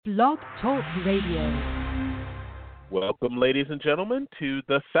Blog Talk Radio. Welcome, ladies and gentlemen, to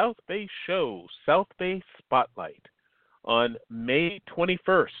the South Bay Show, South Bay Spotlight, on May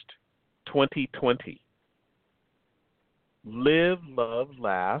 21st, 2020. Live, love,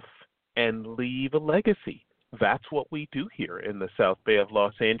 laugh, and leave a legacy. That's what we do here in the South Bay of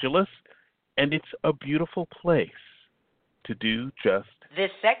Los Angeles, and it's a beautiful place to do just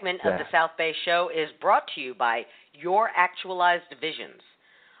This segment of the South Bay Show is brought to you by Your Actualized Visions.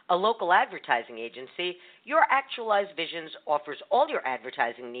 A local advertising agency, Your Actualized Visions offers all your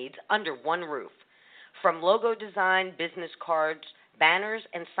advertising needs under one roof. From logo design, business cards, banners,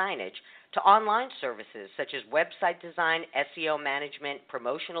 and signage to online services such as website design, SEO management,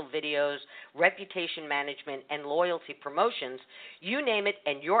 promotional videos, reputation management, and loyalty promotions, you name it,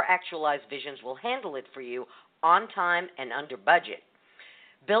 and Your Actualized Visions will handle it for you on time and under budget.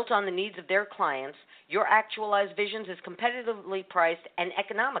 Built on the needs of their clients, Your Actualized Visions is competitively priced and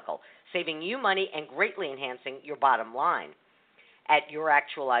economical, saving you money and greatly enhancing your bottom line. At Your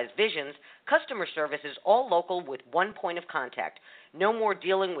Actualized Visions, customer service is all local with one point of contact. No more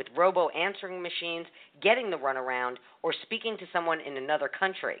dealing with robo-answering machines, getting the runaround, or speaking to someone in another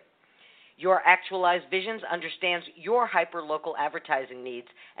country. Your Actualized Visions understands your hyper-local advertising needs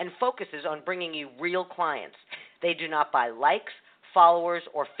and focuses on bringing you real clients. They do not buy likes, followers,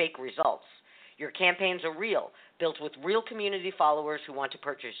 or fake results. Your campaigns are real, built with real community followers who want to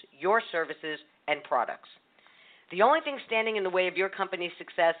purchase your services and products. The only thing standing in the way of your company's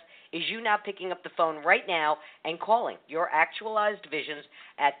success is you now picking up the phone right now and calling Your Actualized Visions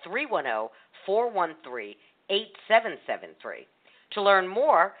at 310-413-8773. To learn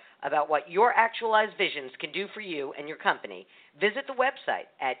more about what Your Actualized Visions can do for you and your company, visit the website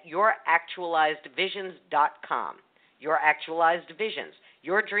at youractualizedvisions.com. Your Actualized Visions,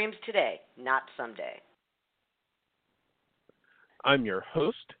 your dreams today, not someday. I'm your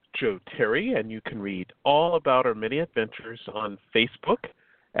host, Joe Terry, and you can read all about our many adventures on Facebook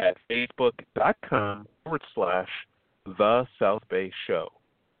at facebook.com/The South Bay Show.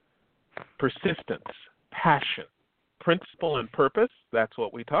 Persistence, passion, principle, and purpose, that's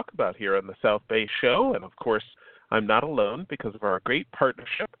what we talk about here on the South Bay Show. And, of course, I'm not alone because of our great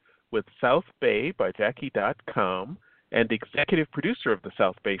partnership with South Bay by Jackie.com and executive producer of the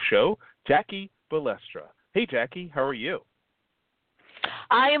South Bay Show, Jackie Balestra. Hey, Jackie, how are you?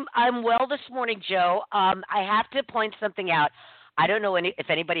 I'm well this morning, Joe. I have to point something out. I don't know if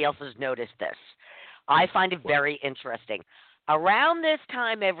anybody else has noticed this. I find it very interesting. Around this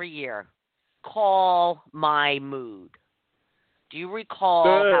time every year, call my mood. Do you recall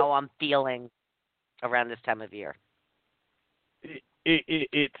how I'm feeling around this time of year?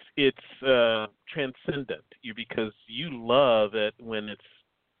 It's transcendent because you love it when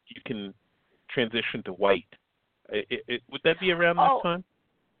you can transition to white. Would that be around this time?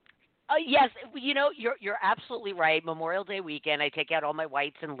 Yes, you're absolutely right. Memorial Day weekend, I take out all my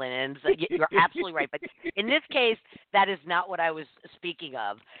whites and linens. You're absolutely right. But in this case, that is not what I was speaking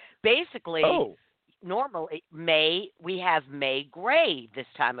of. Basically, normally we have May gray this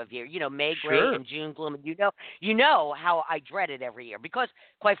time of year. May gray and June gloom. You know how I dread it every year because,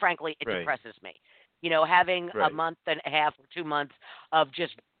 quite frankly, it depresses me. Having a month and a half or 2 months of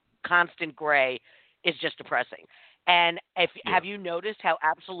just constant gray is just depressing. And have you noticed how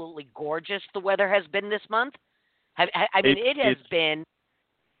absolutely gorgeous the weather has been this month? It has been.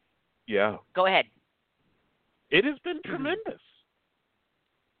 Yeah. Go ahead. It has been tremendous.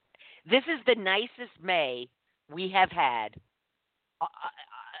 This is the nicest May we have had.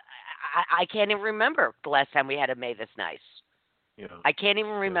 I can't even remember the last time we had a May this nice. Yeah. I can't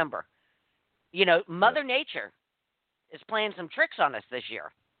even remember. Mother Nature is playing some tricks on us this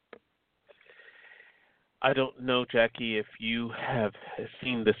year. I don't know, Jackie, if you have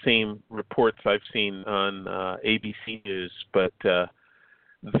seen the same reports I've seen on ABC News, but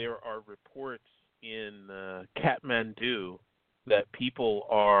there are reports in Kathmandu that people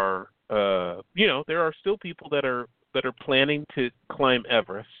are, there are still people that are planning to climb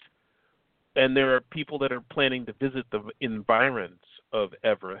Everest, and there are people that are planning to visit the environs of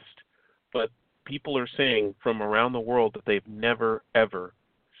Everest, but people are saying from around the world that they've never, ever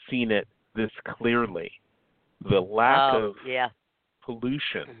seen it this clearly. The lack of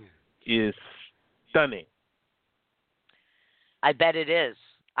pollution is stunning. I bet it is.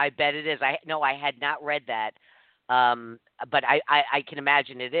 I had not read that, but I can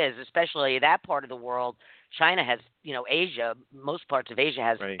imagine it is, especially that part of the world. China has, Asia. Most parts of Asia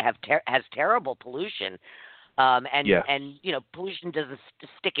has terrible pollution, and pollution doesn't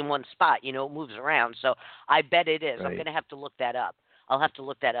stick in one spot. It moves around. So I bet it is. I'm going to have to look that up. I'll have to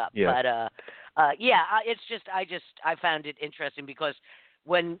look that up. Yeah. But it's just I found it interesting because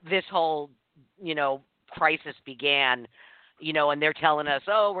when this whole, crisis began, and they're telling us,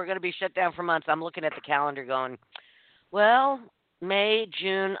 oh, we're going to be shut down for months. I'm looking at the calendar going, well, May,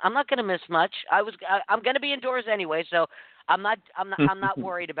 June, I'm not going to miss much. I'm going to be indoors anyway, so I'm not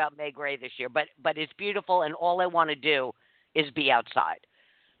worried about May Gray this year. But it's beautiful, and all I want to do is be outside.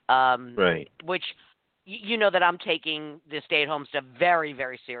 Right. Which you know that I'm taking the stay-at-home stuff very,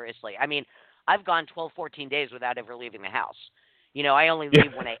 very seriously. I mean, I've gone 12, 14 days without ever leaving the house. I only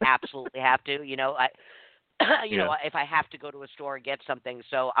leave when I absolutely have to. If I have to go to a store and get something.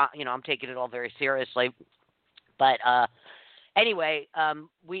 So, I'm taking it all very seriously. But anyway,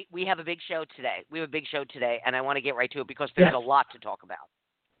 we have a big show today. And I want to get right to it because there's a lot to talk about.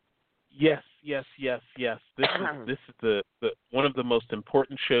 Yes. This is the one of the most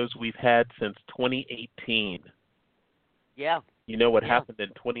important shows we've had since 2018. Yeah. You know what happened in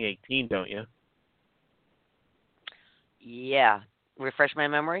 2018, don't you? Yeah. Refresh my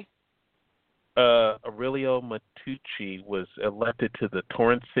memory. Aurelio Mattucci was elected to the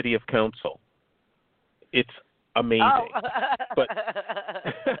Torrance City of Council. It's amazing. Oh. But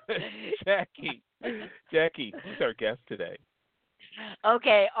Jackie, who's our guest today?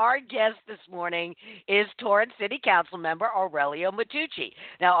 Okay, our guest this morning is Torrance City Council member Aurelio Mattucci.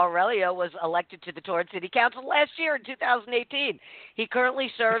 Now, Aurelio was elected to the Torrance City Council last year in 2018. He currently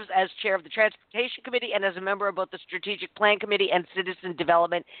serves as chair of the Transportation Committee and as a member of both the Strategic Plan Committee and Citizen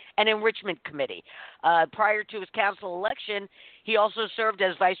Development and Enrichment Committee. Prior to his council election, he also served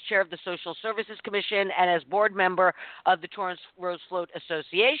as vice chair of the Social Services Commission and as board member of the Torrance Rose Float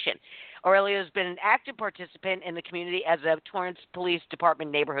Association. Aurelio has been an active participant in the community as a Torrance Police Department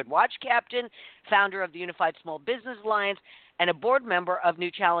Neighborhood Watch Captain, founder of the Unified Small Business Alliance, and a board member of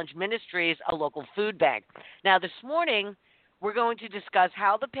New Challenge Ministries, a local food bank. Now, this morning, we're going to discuss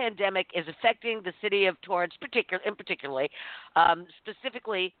how the pandemic is affecting the city of Torrance, particularly,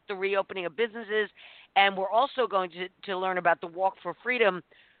 specifically the reopening of businesses, and we're also going to learn about the Walk for Freedom,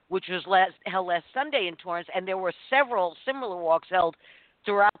 which was held last Sunday in Torrance, and there were several similar walks held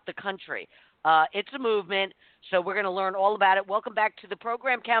throughout the country. It's a movement, so we're going to learn all about it. Welcome back to the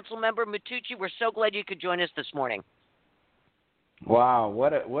program, Council Member Mattucci. We're so glad you could join us this morning. Wow,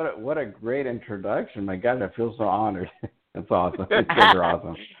 what a great introduction! My God, I feel so honored. That's awesome. You guys are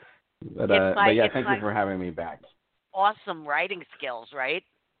awesome. But yeah, thank you for having me back. Awesome writing skills, right?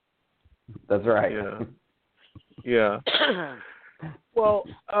 That's right. Yeah. Well,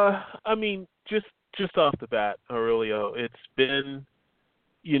 I mean, just off the bat, Aurelio, it's been,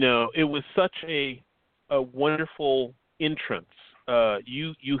 it was such a wonderful entrance.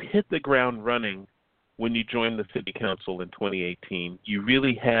 You hit the ground running when you joined the city council in 2018. You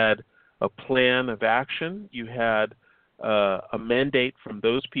really had a plan of action. You had a mandate from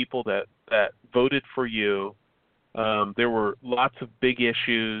those people that voted for you. There were lots of big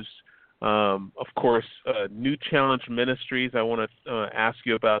issues. Of course, New Challenge Ministries. I want to ask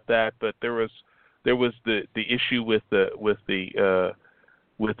you about that, but there was the issue with the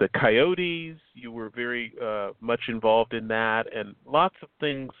coyotes. You were very much involved in that, and lots of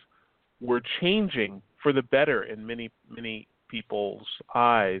things were changing for the better in many people's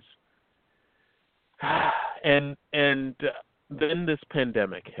eyes. And then this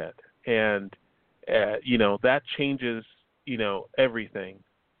pandemic hit, and that changes everything.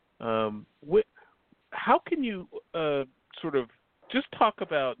 How can you sort of just talk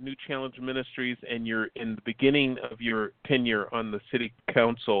about New Challenge Ministries and in the beginning of your tenure on the city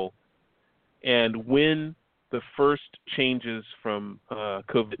council, and when the first changes from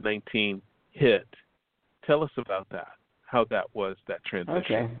COVID-19 hit? Tell us about that. How that was, that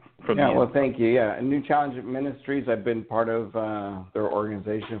transition. Okay. Well, thank you. Yeah, New Challenge Ministries, I've been part of their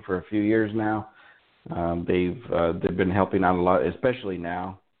organization for a few years now. They've been helping out a lot, especially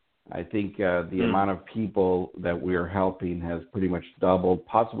now. I think the amount of people that we're helping has pretty much doubled,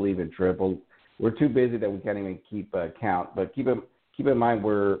 possibly even tripled. We're too busy that we can't even keep count. But keep in mind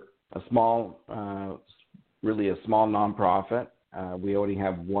we're a small, really a small nonprofit. We only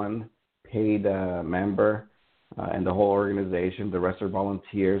have one paid member in the whole organization. The rest are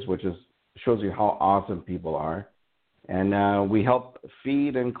volunteers, which shows you how awesome people are. And we help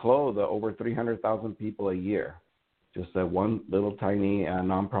feed and clothe over 300,000 people a year. Just one little tiny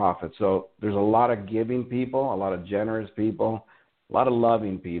nonprofit. So there's a lot of giving people, a lot of generous people, a lot of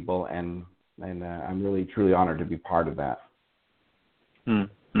loving people, and I'm really truly honored to be part of that.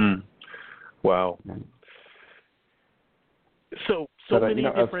 Wow. So many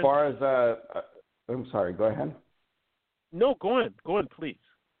different. As far as I'm sorry. Go ahead. No, go on, please.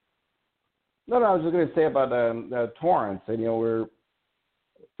 No, I was just going to say about Torrance. And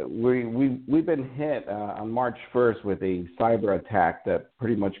we've been hit on March 1st with a cyber attack that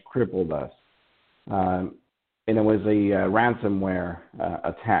pretty much crippled us, and it was a ransomware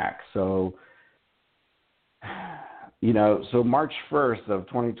attack. So, so March 1st of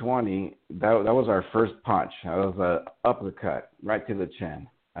 2020, that was our first punch. That was a uppercut right to the chin,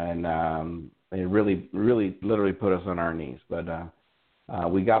 and it really, literally put us on our knees. But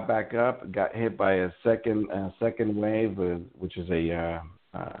we got back up, got hit by a second wave, which is a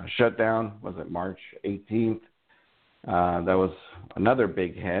shutdown. Was it March 18th? That was another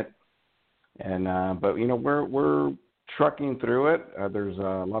big hit. And but we're trucking through it. There's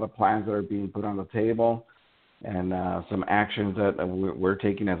a lot of plans that are being put on the table, and some actions that we're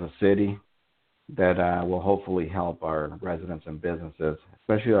taking as a city that will hopefully help our residents and businesses.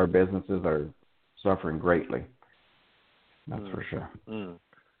 Especially our businesses are suffering greatly. That's for sure.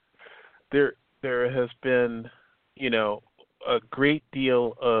 There has been, a great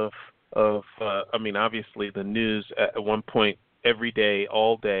deal of obviously the news at one point every day,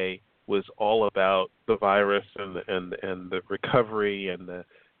 all day, was all about the virus and the recovery and the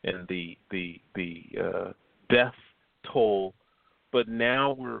death toll. But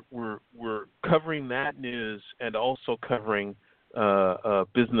now we're covering that news and also covering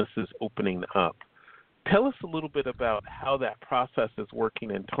businesses opening up. Tell us a little bit about how that process is working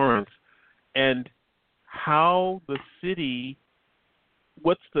in Torrance and how the city,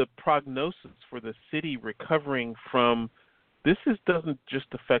 what's the prognosis for the city recovering from this? Doesn't just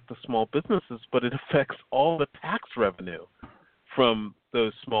affect the small businesses, but it affects all the tax revenue from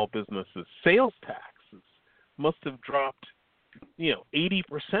those small businesses. Sales taxes must have dropped,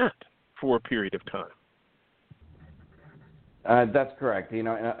 80% for a period of time. That's correct.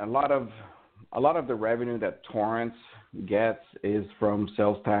 A lot of the revenue that Torrance gets is from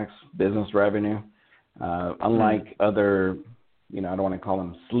sales tax, business revenue. Unlike other, I don't want to call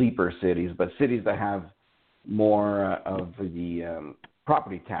them sleeper cities, but cities that have more of the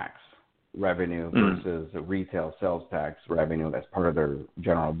property tax revenue versus the retail sales tax revenue that's part of their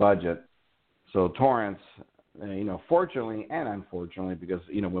general budget. So Torrance, fortunately and unfortunately, because,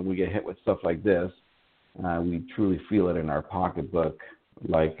 when we get hit with stuff like this, we truly feel it in our pocketbook.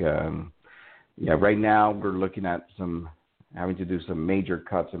 Like, right now we're looking at having to do some major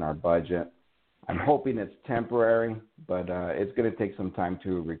cuts in our budget. I'm hoping it's temporary, but it's going to take some time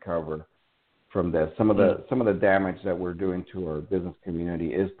to recover from this. Some of the damage that we're doing to our business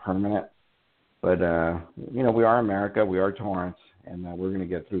community is permanent, but we are America, we are Torrance, and we're going to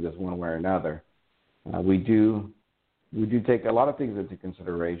get through this one way or another. We do take a lot of things into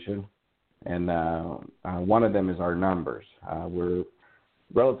consideration, and one of them is our numbers. We're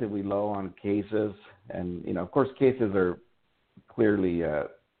relatively low on cases, and of course cases are clearly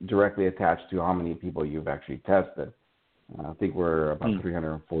directly attached to how many people you've actually tested. I think we're about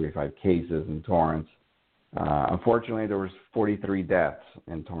 345 cases in Torrance. Unfortunately, there was 43 deaths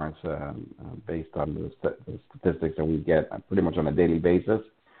in Torrance based on the statistics that we get pretty much on a daily basis,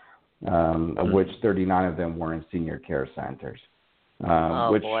 of which 39 of them were in senior care centers.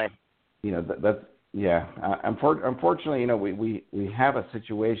 Boy. That's yeah. Unfortunately, we have a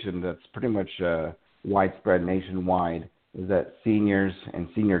situation that's pretty much widespread nationwide. Is that seniors and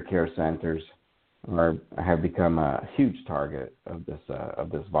senior care centers have become a huge target of this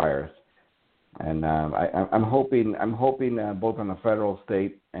virus, and I'm hoping both on the federal,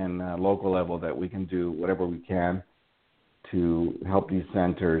 state, and local level that we can do whatever we can to help these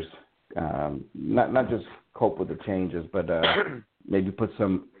centers not just cope with the changes, but maybe put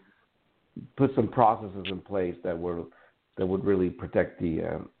some processes in place that would really protect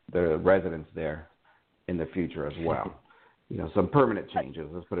the residents there in the future as well. Some permanent changes.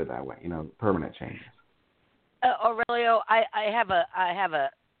 Let's put it that way. Permanent changes. Aurelio, I have a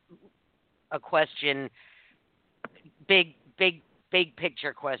question. Big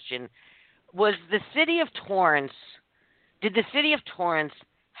picture question. Did the city of Torrance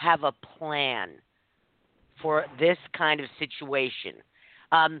have a plan for this kind of situation?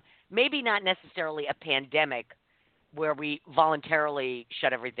 Maybe not necessarily a pandemic where we voluntarily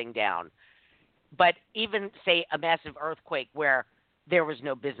shut everything down, but even, say, a massive earthquake where there was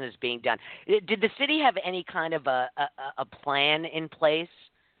no business being done. Did the city have any kind of a plan in place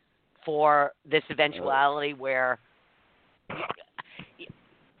for this eventuality where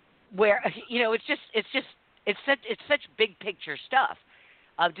it's such big picture stuff?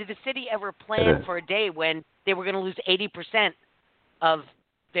 Did the city ever plan for a day when they were going to lose 80% of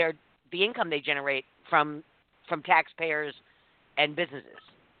the income they generate from taxpayers and businesses?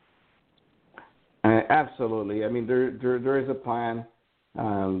 Absolutely. I mean, there is a plan.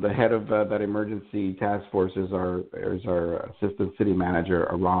 The head of that emergency task force is our assistant city manager,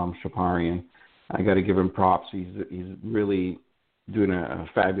 Aram Shaparian. I got to give him props. He's really doing a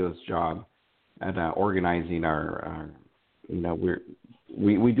fabulous job at organizing our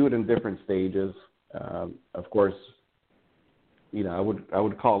we do it in different stages. Of course, I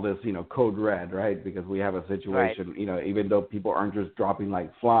would call this code red, right? Because we have a situation, right. Even though people aren't just dropping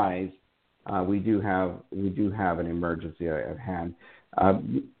like flies, we do have an emergency at hand.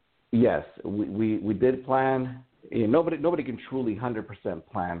 Yes, we did plan. Nobody can truly 100%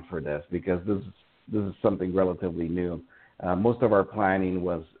 plan for this because this is something relatively new. Most of our planning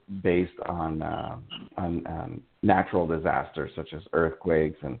was based on natural disasters such as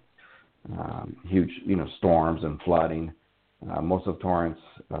earthquakes and huge storms and flooding. Most of Torrance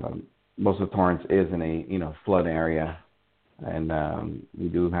is in a flood area, and we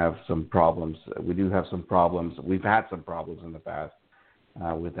do have some problems. We've had some problems in the past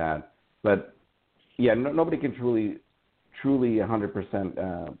with that, but yeah, nobody can truly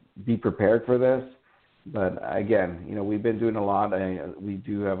 100% be prepared for this. But again, we've been doing a lot. We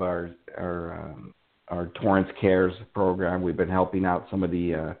do have our Torrance Cares program. We've been helping out some of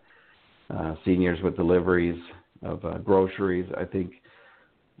the seniors with deliveries of groceries. I think,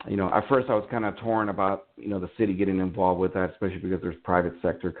 at first I was kind of torn about, the city getting involved with that, especially because there's private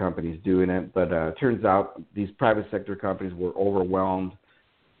sector companies doing it. But it turns out these private sector companies were overwhelmed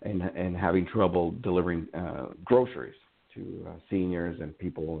and having trouble delivering groceries to seniors and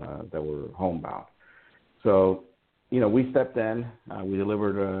people that were homebound. So, we stepped in. We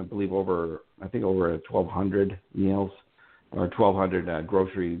delivered, I believe, over 1,200 meals or 1,200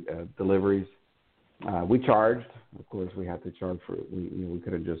 grocery deliveries. We charged. Of course, we had to charge for it. We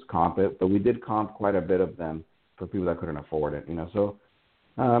couldn't just comp it, but we did comp quite a bit of them for people that couldn't afford it. So,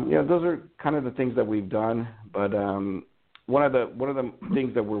 those are kind of the things that we've done. But one of the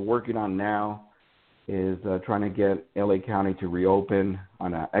things that we're working on now is trying to get LA County to reopen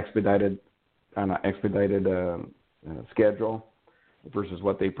on an expedited schedule versus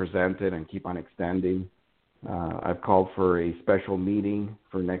what they presented and keep on extending. I've called for a special meeting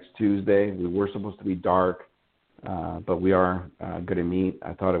for next Tuesday. We were supposed to be dark, but we are going to meet.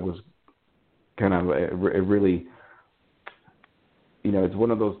 I thought it was kind of it really, it's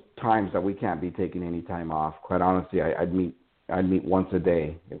one of those times that we can't be taking any time off. Quite honestly, I'd meet once a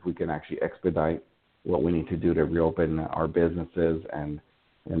day if we can actually expedite what we need to do to reopen our businesses and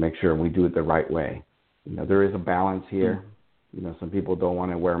make sure we do it the right way. There is a balance here. Some people don't want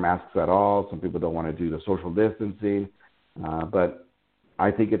to wear masks at all. Some people don't want to do the social distancing. But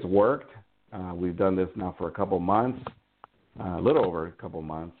I think it's worked. We've done this now for a couple months, a little over a couple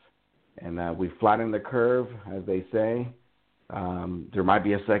months. And we flattened the curve, as they say. There might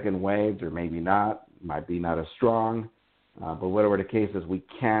be a second wave. There may be not. Might be not as strong. But whatever the case is, we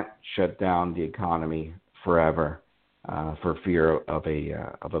can't shut down the economy forever for fear of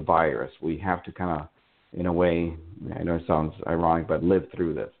a virus. We have to kind of, in a way, I know it sounds ironic, but live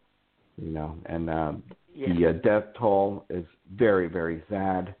through this, And the death toll is very, very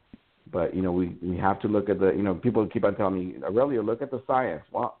sad. But, we have to look at people keep on telling me, Aurelio, look at the science.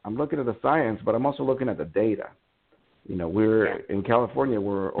 Well, I'm looking at the science, but I'm also looking at the data. In California,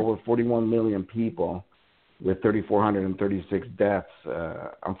 we're over 41 million people with 3,436 deaths.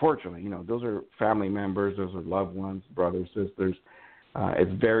 Unfortunately, those are family members, those are loved ones, brothers, sisters.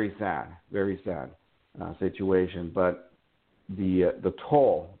 It's very sad situation. But the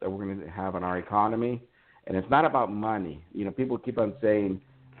toll that we're going to have on our economy, and it's not about money. People keep on saying,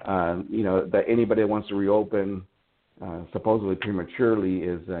 that anybody that wants to reopen supposedly prematurely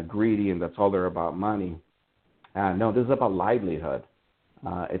is greedy and that's all they're about money. No, this is about livelihood.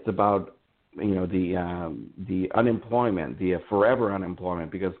 It's about the unemployment, the forever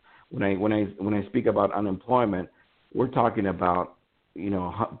unemployment. Because when I speak about unemployment, we're talking about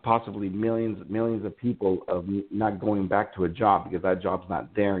possibly millions of people of not going back to a job because that job's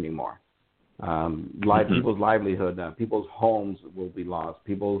not there anymore. People's livelihood, people's homes will be lost.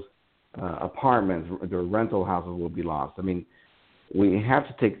 People's apartments, their rental houses will be lost. I mean, we have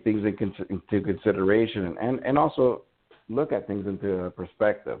to take things into consideration and also look at things into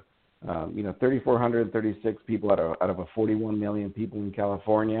perspective. 3,436 people out of a 41 million people in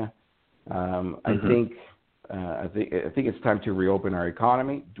California. I think it's time to reopen our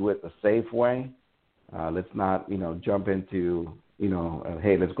economy, do it the safe way. Let's not, jump into,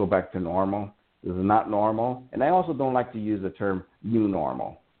 hey, let's go back to normal. This is not normal. And I also don't like to use the term new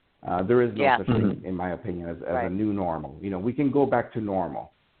normal. There is no such thing, in my opinion, as a new normal. We can go back to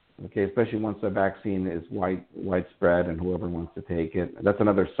normal, okay, especially once the vaccine is widespread and whoever wants to take it. That's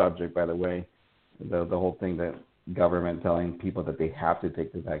another subject, by the way, the whole thing that government telling people that they have to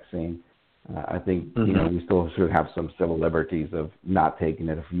take the vaccine. I think we still should have some civil liberties of not taking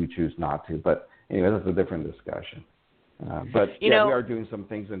it if you choose not to. But anyway, that's a different discussion. But we are doing some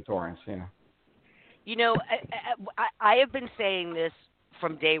things in Torrance. Yeah. I have been saying this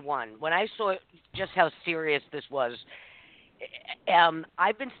from day one. When I saw just how serious this was,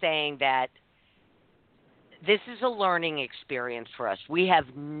 I've been saying that this is a learning experience for us. We have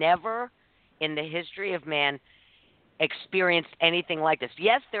never in the history of man experienced anything like this.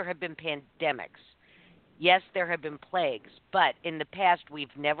 Yes, there have been pandemics. Yes, there have been plagues. But in the past,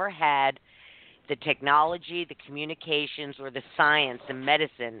 we've never had the technology, the communications, or the science and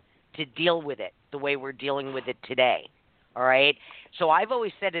medicine to deal with it the way we're dealing with it today. All right? So I've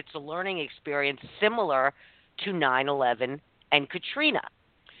always said it's a learning experience similar to 9/11 and Katrina,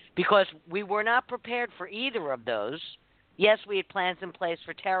 because we were not prepared for either of those. Yes, we had plans in place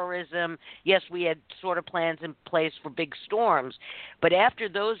for terrorism. Yes, we had sort of plans in place for big storms. But after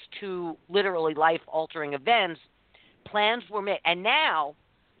those two literally life-altering events, plans were made. And now,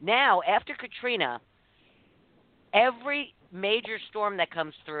 after Katrina, every major storm that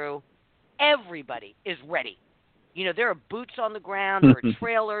comes through, everybody is ready. There are boots on the ground, there are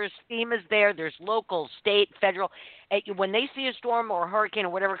trailers, FEMA's there, there's local, state, federal. When they see a storm or a hurricane or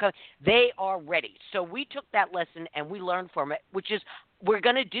whatever comes, they are ready. So we took that lesson and we learned from it, which is we're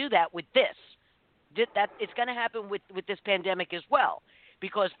going to do that with this. It's going to happen with this pandemic as well,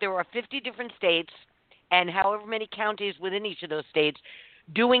 because there are 50 different states and however many counties within each of those states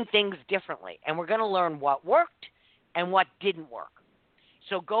doing things differently. And we're going to learn what worked and what didn't work.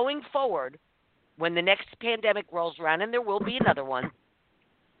 So going forward, when the next pandemic rolls around, and there will be another one,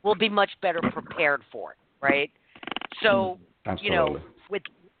 we'll be much better prepared for it, right? So, Absolutely.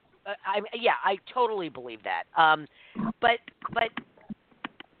 I totally believe that. But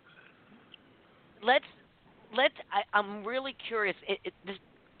I'm really curious.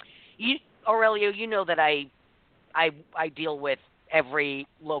 Aurelio, you know that I deal with every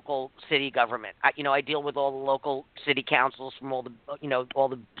local city government. I deal with all the local city councils from all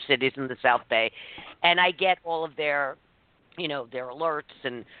the cities in the South Bay, and I get all of their alerts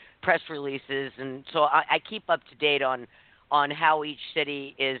and press releases, and so I keep up to date on how each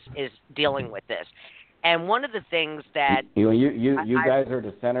city is dealing with this. And one of the things that you guys are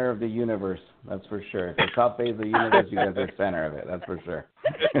the center of the universe. That's for sure. The South Bay is the universe. You guys are the center of it. That's for sure.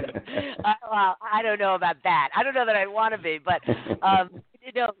 Well, I don't know about that. I don't know that I want to be, but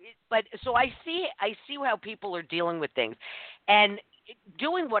But so I see how people are dealing with things, and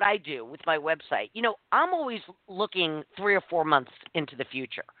doing what I do with my website. I'm always looking 3 or 4 months into the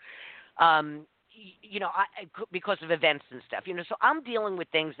future. Because of events and stuff, so I'm dealing with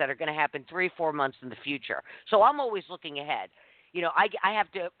things that are going to happen 3 or 4 months in the future. So I'm always looking ahead. I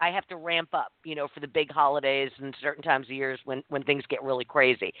have to ramp up, for the big holidays and certain times of years when things get really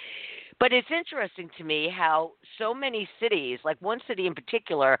crazy. But it's interesting to me how so many cities, like one city in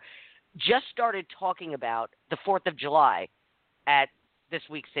particular, just started talking about the 4th of July at this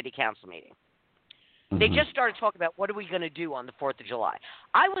week's city council meeting. They just started talking about what are we going to do on the 4th of July.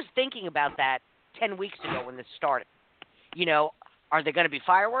 I was thinking about that 10 weeks ago when this started. Are there going to be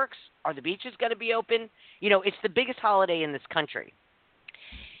fireworks? Are the beaches going to be open? It's the biggest holiday in this country.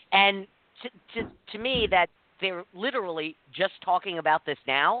 And to me, that they're literally just talking about this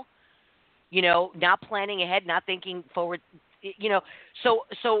now, not planning ahead, not thinking forward,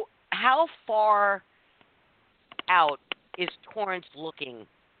 So how far out is Torrance looking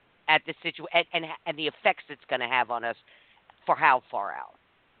at the situation and the effects it's going to have on us for how far out?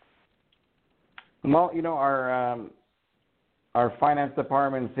 Well, our finance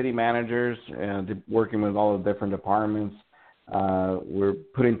department, city managers, working with all the different departments, we're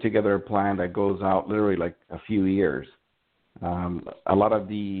putting together a plan that goes out literally like a few years. A lot of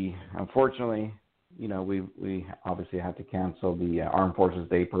unfortunately, we obviously had to cancel the Armed Forces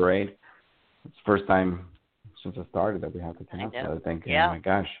Day Parade. It's the first time since it started that we have to cancel. I think, yeah. Oh my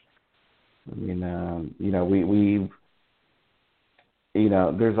gosh. I mean,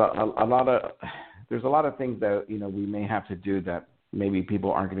 there's a lot of things that, we may have to do that maybe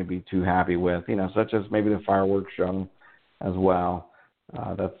people aren't going to be too happy with, such as maybe the fireworks show as well.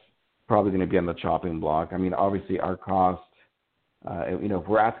 That's probably going to be on the chopping block. I mean, obviously our cost, if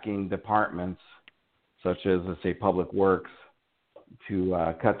we're asking departments such as, let's say, Public Works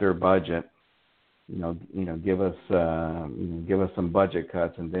to cut their budget, give us some budget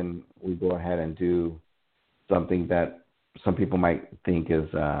cuts, and then we go ahead and do something that some people might think is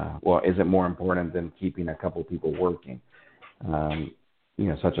it more important than keeping a couple people working,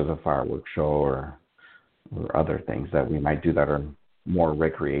 such as a fireworks show or other things that we might do that are more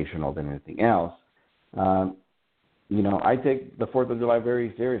recreational than anything else. I take the 4th of July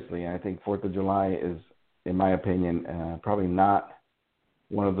very seriously. I think 4th of July is, in my opinion, probably not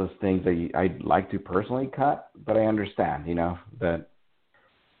one of those things that I'd like to personally cut, but I understand, that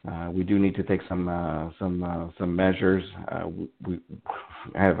we do need to take some measures. We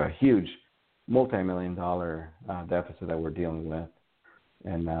have a huge multi-million-dollar deficit that we're dealing with,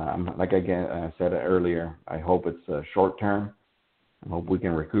 and like I said earlier, I hope it's short term. I hope we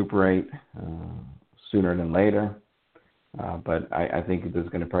can recuperate sooner than later. But I think this is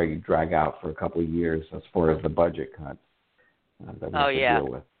going to probably drag out for a couple of years as far as the budget cuts that we have to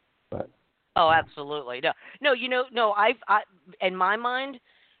deal with. But absolutely. No. I in my mind,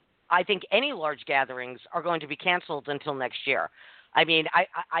 I think any large gatherings are going to be canceled until next year. I mean,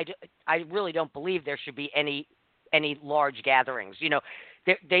 I really don't believe there should be any large gatherings.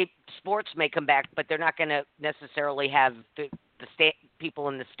 Sports may come back, but they're not going to necessarily have the people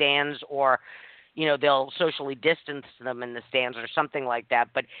in the stands, or they'll socially distance them in the stands or something like that.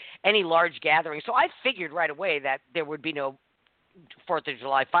 But any large gathering. So I figured right away that there would be no 4th of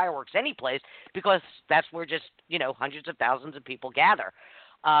July fireworks any place, because that's where just, hundreds of thousands of people gather.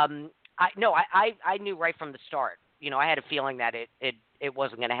 I knew right from the start. I had a feeling that it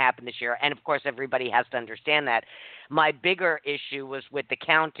wasn't going to happen this year. And, of course, everybody has to understand that. My bigger issue was with the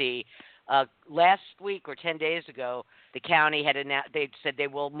county. Last week or 10 days ago, the county had announced, they said they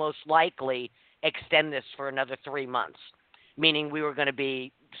will most likely extend this for another 3 months, meaning we were going to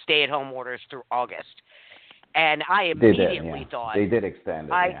be stay-at-home orders through August. And I immediately thought... They did extend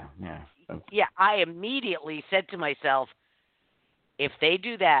it, Yeah, I immediately said to myself, if they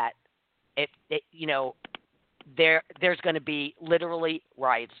do that, there's going to be literally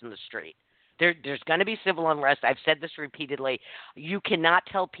riots in the street. There's going to be civil unrest. I've said this repeatedly. You cannot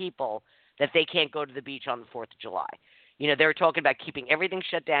tell people that they can't go to the beach on the 4th of July. They were talking about keeping everything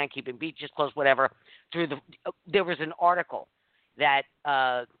shut down, keeping beaches closed, whatever. There was an article that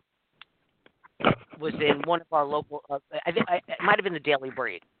was in one of our local. I think it might have been the Daily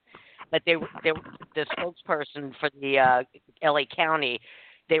Breed, but the spokesperson for the LA County,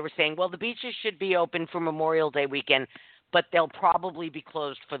 they were saying, well, the beaches should be open for Memorial Day weekend, but they'll probably be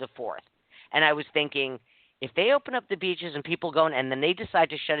closed for the 4th. And I was thinking, if they open up the beaches and people go in, and then they decide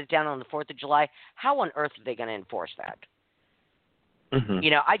to shut it down on the 4th of July, how on earth are they going to enforce that? Mm-hmm.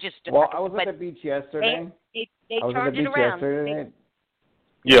 I just... Well, I was at the beach yesterday. They turned it around.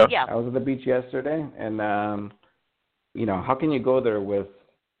 Yeah. I was at the beach yesterday, and, how can you go there with...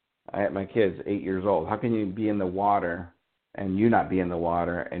 I had my kids, 8 years old. How can you be in the water and you not be in the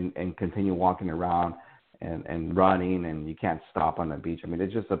water and continue walking around and running, and you can't stop on the beach? I mean,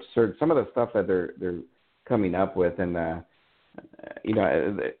 it's just absurd. Some of the stuff that they're coming up with, and I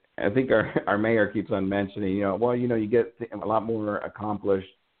think our mayor keeps on mentioning, you get a lot more accomplished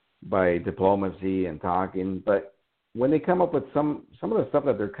by diplomacy and talking, but when they come up with some of the stuff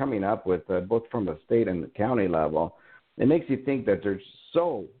that they're coming up with, both from the state and the county level, it makes you think that they're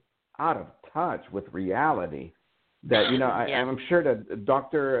so out of touch with reality that, I'm sure that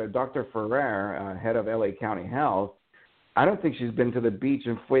Dr. Ferrer, head of LA County Health, I don't think she's been to the beach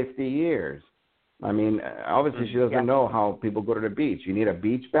in 50 years. I mean, obviously she doesn't know how people go to the beach. You need a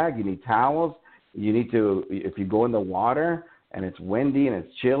beach bag. You need towels. You need to, if you go in the water and it's windy and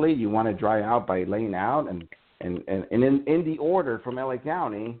it's chilly, you want to dry out by laying out. And in the order from LA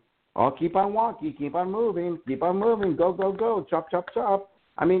County, keep on walking, keep on moving, go, go, go, chop, chop, chop.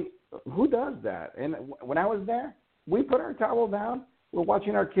 I mean, who does that? And when I was there, we put our towel down. We're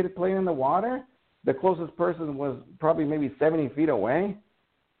watching our kid playing in the water. The closest person was probably maybe 70 feet away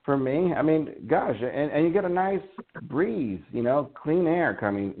from me. I mean, gosh, and you get a nice breeze, clean air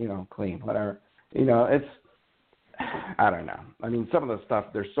coming, clean, whatever. It's, I don't know. I mean, some of the stuff,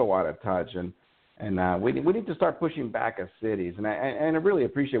 they're so out of touch, and we need to start pushing back as cities. And I really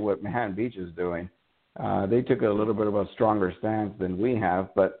appreciate what Manhattan Beach is doing. They took a little bit of a stronger stance than we have,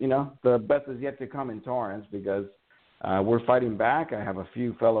 but, the best is yet to come in Torrance, because we're fighting back. I have a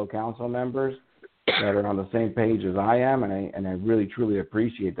few fellow council members that are on the same page as I am, and I really, truly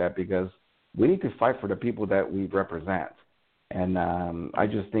appreciate that, because we need to fight for the people that we represent. And I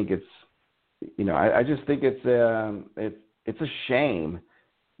just think it's, it's a shame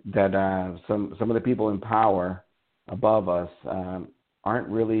that some of the people in power above us aren't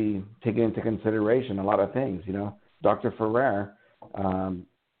really taking into consideration a lot of things. Dr. Ferrer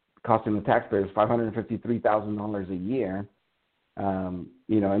costing the taxpayers $553,000 a year.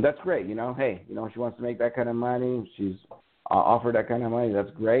 And that's great. Hey, she wants to make that kind of money. She's offered that kind of money.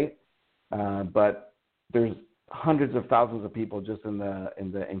 That's great. But there's hundreds of thousands of people just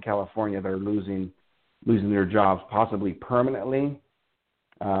in California that are losing their jobs, possibly permanently.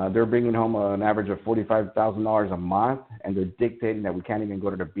 They're bringing home an average of $45,000 a month, and they're dictating that we can't even go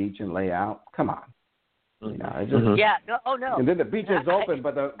to the beach and lay out. Come on. You know, it just, yeah. No, oh no. And then the beach is open,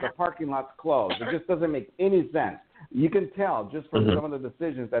 but the parking lot's closed. It just doesn't make any sense. You can tell just from some of the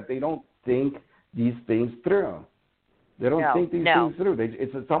decisions that they don't think these things through. They don't think these things through.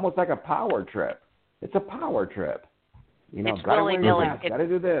 It's almost like a power trip. It's a power trip. You know, gotta wear a mask, gotta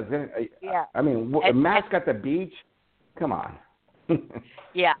do this. Yeah. I mean, a mask at the beach? Come on.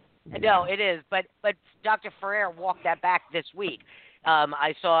 Yeah. No, it is. But Dr. Ferrer walked that back this week.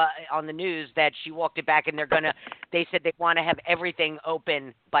 I saw on the news that she walked it back, and they said they want to have everything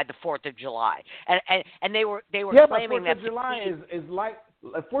open by the 4th of July. And they were claiming that 4th of July is light.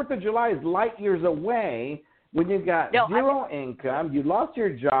 4th of July is light years away when you've got zero income, you lost your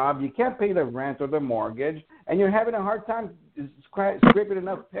job, you can't pay the rent or the mortgage, and you're having a hard time scraping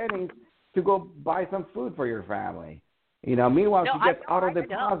enough pennies to go buy some food for your family. You know, meanwhile, she gets auto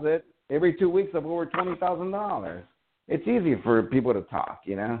deposit every 2 weeks of over $20,000. It's easy for people to talk,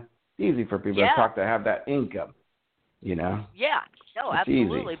 you know. It's easy for people to talk, to have that income, you know. Yeah, no, it's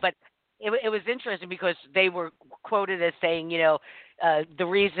absolutely. Easy. But it was interesting because they were quoted as saying, you know, the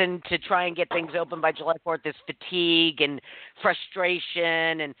reason to try and get things open by July 4th is fatigue and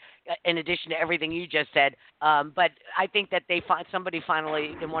frustration, and in addition to everything you just said. But I think that somebody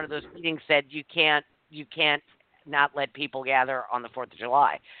finally in one of those meetings said you can't not let people gather on the 4th of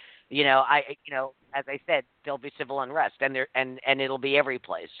July. You know, as I said, there'll be civil unrest, and it'll be every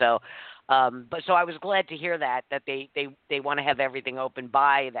place. So, so I was glad to hear that they want to have everything open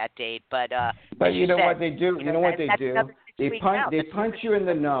by that date. But you know what they do? You know what they do? They punch you in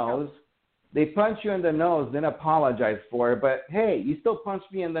the nose. They punch you in the nose, then apologize for it. But hey, you still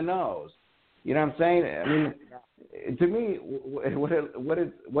punched me in the nose. You know what I'm saying? I mean, to me,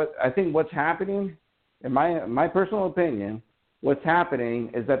 what I think what's happening, in my personal opinion, what's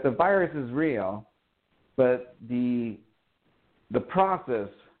happening is that the virus is real, but the process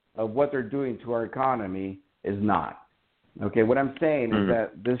of what they're doing to our economy is not. Okay, what I'm saying is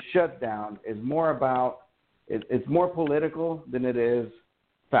that this shutdown is more about, it's more political than it is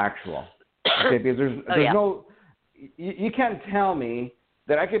factual. Okay, because there's no, you can't tell me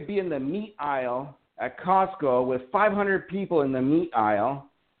that I could be in the meat aisle at Costco with 500 people in the meat aisle.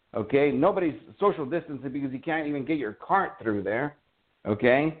 Okay, nobody's social distancing because you can't even get your cart through there.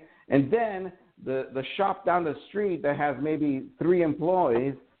 Okay, and then the shop down the street that has maybe 3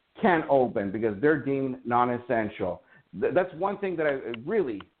 employees can't open because they're deemed non-essential. That's one thing that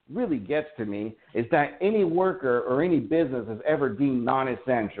really gets to me, is that any worker or any business is ever deemed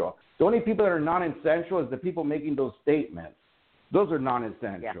non-essential. The only people that are non-essential is the people making those statements. Those are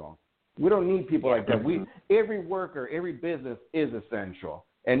non-essential. Yeah. We don't need people like that. Every worker, every business is essential.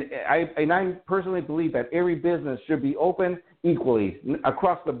 And I personally believe that every business should be open equally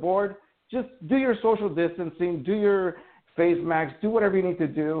across the board. Just do your social distancing, do your face masks, do whatever you need to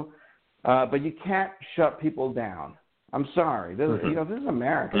do, but you can't shut people down. I'm sorry. This is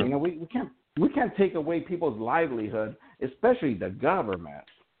America. You know, we can't take away people's livelihood, especially the government.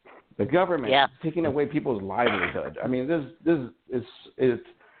 The government is taking away people's livelihood. I mean, this is,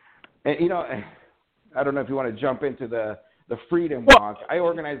 and you know, I don't know if you want to jump into the Freedom Walk. I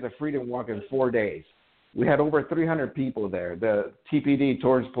organized the Freedom Walk in 4 days. We had over 300 people there. The TPD,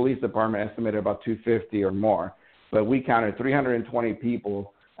 Torrance Police Department, estimated about 250 or more, but we counted 320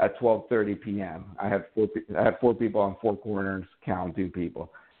 people at 12:30 p.m. I had 4 people on 4 corners counting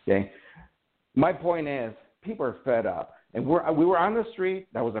people. Okay, my point is, people are fed up, and we were on the street.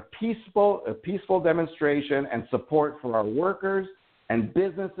 That was a peaceful demonstration and support for our workers and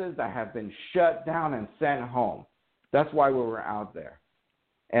businesses that have been shut down and sent home. That's why we were out there.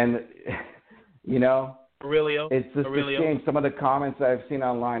 And, you know, Aurelio, it's just a shame. Some of the comments that I've seen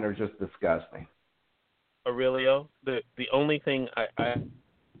online are just disgusting. Aurelio, the only thing I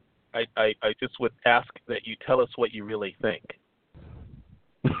just would ask that you tell us what you really think.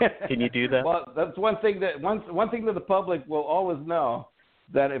 Can you do that? Well, that's one thing that the public will always know,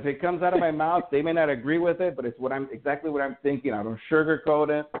 that if it comes out of my mouth, they may not agree with it, but it's exactly what I'm thinking. I don't sugarcoat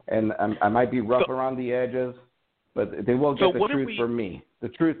it, and I might be rough around the edges. But they will get the truth from me, the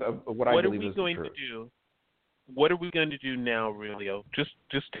truth of what I believe is the truth. What are we going to do now, Aurelio? Just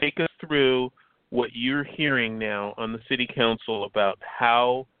take us through what you're hearing now on the city council about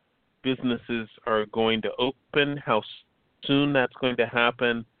how businesses are going to open, how soon that's going to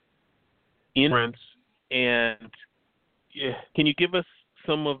happen, and can you give us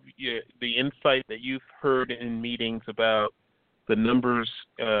some of the insight that you've heard in meetings about the numbers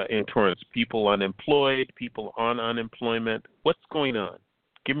in Torrance, people unemployed, people on unemployment? What's going on?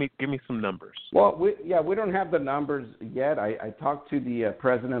 Give me some numbers. Well, we don't have the numbers yet. I talked to the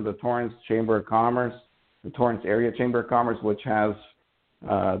president of the Torrance Chamber of Commerce, the Torrance Area Chamber of Commerce, which has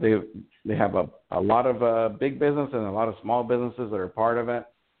they have a lot of big business and a lot of small businesses that are part of it.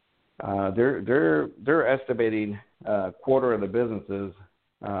 They're estimating a quarter of the businesses,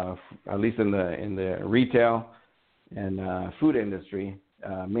 at least in the retail and food industry,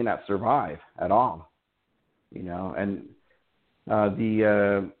 may not survive at all. And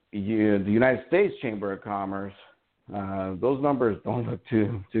the United States Chamber of Commerce, those numbers don't look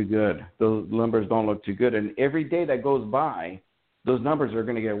too good. Those numbers don't look too good. And every day that goes by, those numbers are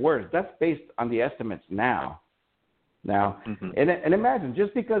going to get worse. That's based on the estimates now. And imagine,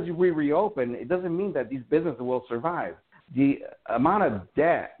 just because we reopen, it doesn't mean that these businesses will survive. The amount of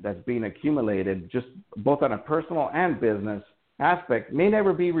debt that's being accumulated, just both on a personal and business aspect, may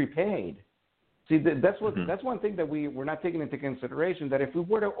never be repaid. See, that's one thing that we're not taking into consideration, that if we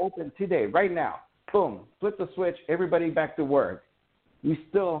were to open today, right now, boom, flip the switch, everybody back to work, we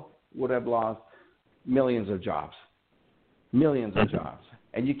still would have lost millions of jobs.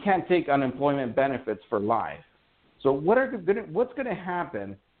 And you can't take unemployment benefits for life. So what's going to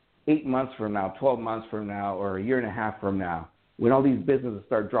happen 8 months from now, 12 months from now, or a year and a half from now, when all these businesses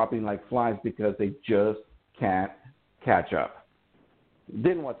start dropping like flies because they just can't catch up?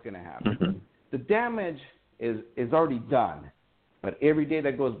 Then what's going to happen? The damage is already done, but every day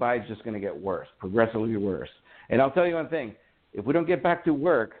that goes by is just going to get worse, progressively worse. And I'll tell you one thing: if we don't get back to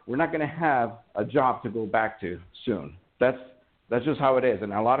work, we're not going to have a job to go back to soon. That's just how it is.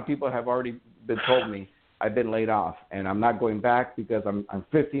 And a lot of people have already been told me I've been laid off, and I'm not going back because I'm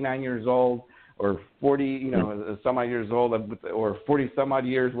 59 years old, or 40, some odd years old, or 40 some odd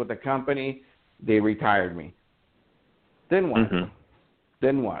years with the company. They retired me. Then what?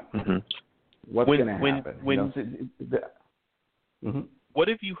 Then what? What's going to happen? What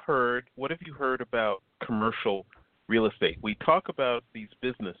have you heard? What have you heard about commercial real estate? We talk about these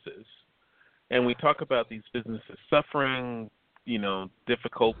businesses, and we talk about these businesses suffering,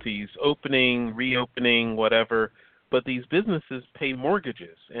 difficulties, opening, reopening, whatever. But these businesses pay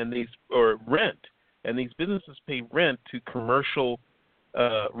mortgages or rent, and these businesses pay rent to commercial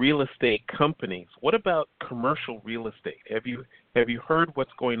real estate companies. What about commercial real estate? Have you heard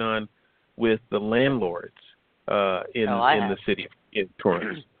what's going on with the landlords in the city of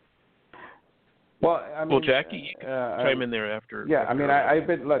Torrance? Well, Jackie, you can chime in there after. Yeah, I've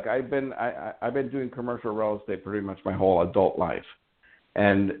been doing commercial real estate pretty much my whole adult life,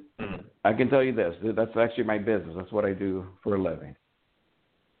 and I can tell you this: that's actually my business. That's what I do for a living.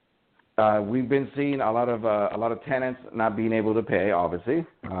 We've been seeing a lot of tenants not being able to pay. Obviously,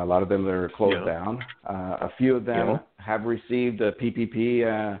 a lot of them are closed down. A few of them have received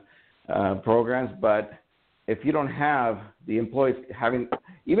PPP programs, but if you don't have the employees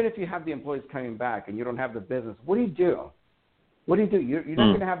even if you have the employees coming back and you don't have the business, what do you do? You're not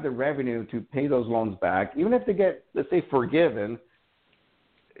going to have the revenue to pay those loans back. Even if they get, let's say, forgiven,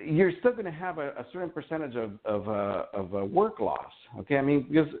 you're still going to have a certain percentage of work loss. Okay,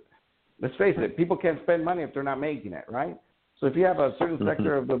 because let's face it, people can't spend money if they're not making it, right? So if you have a certain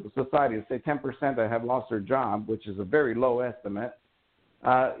sector of the society, say 10% that have lost their job, which is a very low estimate,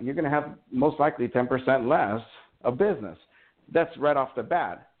 you're going to have most likely 10% less of business. That's right off the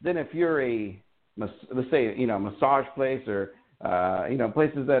bat. Then if you're let's say, massage place or,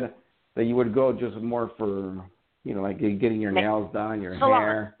 places that you would go just more for, like getting your nails done, your salon.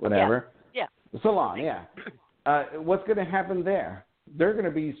 Hair, whatever. Yeah. The salon, yeah. What's going to happen there? They're going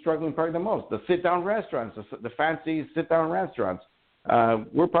to be struggling probably the most. The sit-down restaurants, the fancy sit-down restaurants,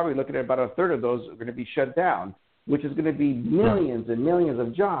 we're probably looking at about a third of those are going to be shut down, which is going to be millions and millions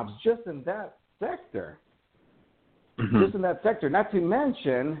of jobs just in that sector. Just in that sector, not to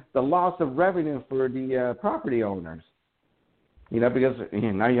mention the loss of revenue for the property owners. Because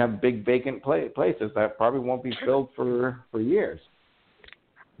now you have big vacant places that probably won't be filled for years.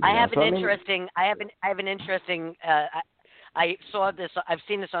 I have an interesting. I saw this. I've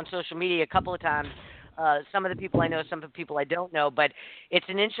seen this on social media a couple of times. Some of the people I know, some of the people I don't know, but it's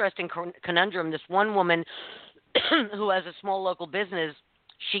an interesting conundrum. This one woman who has a small local business,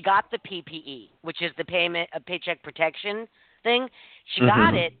 she got the PPE, which is the paycheck protection thing. She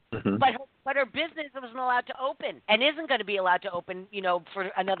got it, but her business wasn't allowed to open and isn't going to be allowed to open,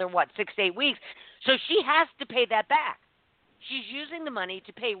 for another 6 to 8 weeks. So she has to pay that back. She's using the money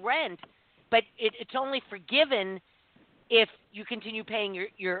to pay rent, but it's only forgiven if you continue paying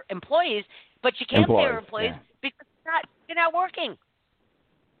your employees, but you can't pay your employees because they're not working.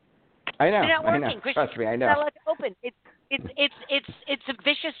 I know. They're not working. Trust me, I know. They're not allowed to open. It's a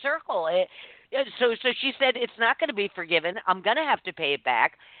vicious circle. So she said it's not going to be forgiven. I'm going to have to pay it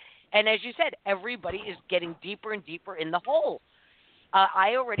back. And as you said, everybody is getting deeper and deeper in the hole.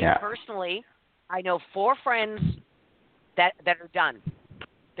 I already personally, I know 4 friends that are done.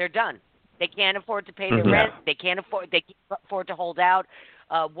 They're done. They can't afford to pay their rent. They can't afford to hold out.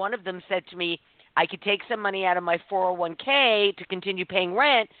 One of them said to me, I could take some money out of my 401k to continue paying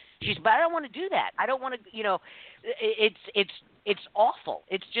rent. She said, but I don't want to do that. I don't want to, it's awful.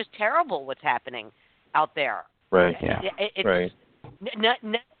 It's just terrible what's happening out there. Right. Right.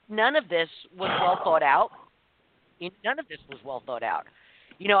 None of this was well thought out. None of this was well thought out.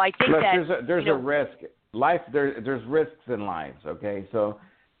 I think there's a risk. There's risks in lives. Okay, so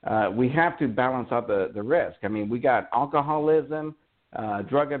we have to balance out the risk. I mean, we got alcoholism,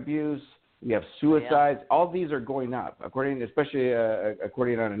 drug abuse. We have suicides. All these are going up, especially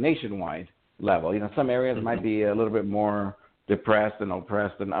according on a nationwide level. Some areas might be a little bit more depressed and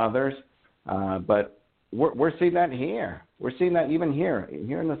oppressed than others, but we're seeing that here. We're seeing that even here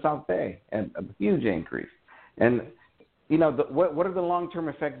in the South Bay, and a huge increase. And what are the long-term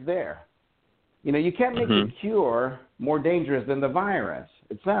effects there? You can't make the cure more dangerous than the virus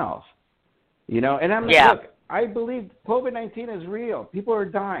itself. And look, I believe COVID-19 is real. People are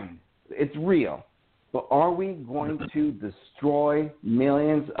dying. It's real. But are we going to destroy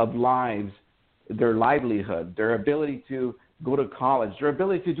millions of lives, their livelihood, their ability to go to college, their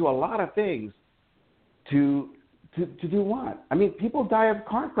ability to do a lot of things to do what? I mean, people die of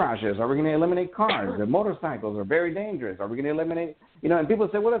car crashes. Are we going to eliminate cars? The motorcycles are very dangerous. Are we going to eliminate, and people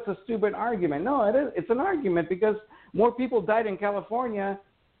say, well, that's a stupid argument. No, it is. It's an argument because more people died in California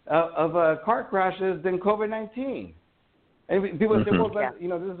of car crashes than COVID-19. And people say, well,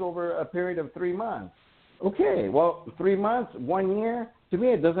 this is over a period of 3 months. Okay, well, 3 months, 1 year, to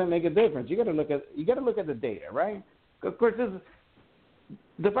me, it doesn't make a difference. You got to look at the data, right? Of course,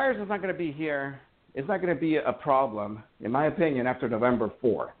 the virus is not going to be here. It's not going to be a problem, in my opinion, after November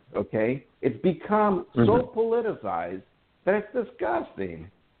 4th, okay? It's become so politicized that it's disgusting.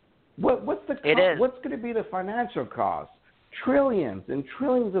 What's going to be the financial cost? Trillions and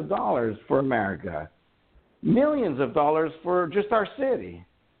trillions of dollars for America. Millions of dollars for just our city.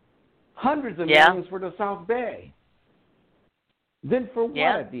 Hundreds of millions for the South Bay. Then for what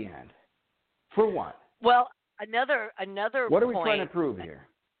at the end? For what? Well, another what are we point, trying to prove here?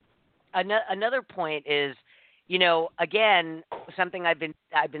 Another point is, again, something I've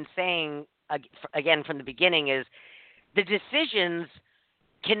been saying again from the beginning is the decisions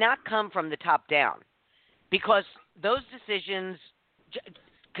cannot come from the top down, because those decisions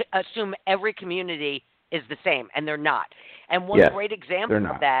assume every community is the same, and they're not. And one great example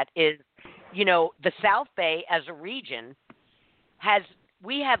of that is, the South Bay as a region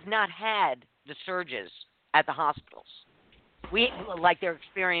we have not had the surges at the hospitals like they're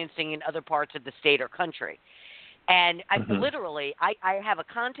experiencing in other parts of the state or country. And I have a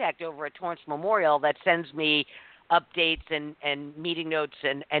contact over at Torrance Memorial that sends me updates and meeting notes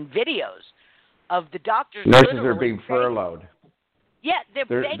and videos of the doctors. Nurses are being furloughed. Yeah, they're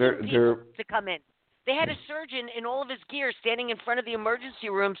begging people to come in. They had a surgeon in all of his gear standing in front of the emergency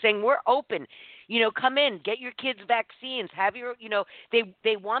room saying, we're open. Come in, get your kids vaccines, have your,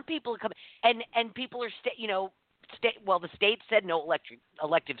 they want people to come. And people are, the state said no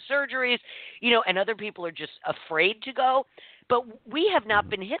elective surgeries, and other people are just afraid to go. But we have not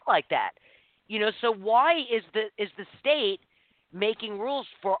been hit like that. So why is the state making rules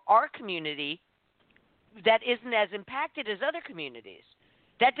for our community that isn't as impacted as other communities?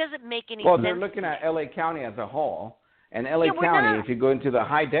 That doesn't make any sense. Well, they're looking at L.A. County as a whole. And L.A. County, if you go into the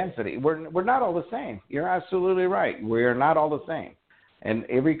high density, we're not all the same. You're absolutely right. We're not all the same. And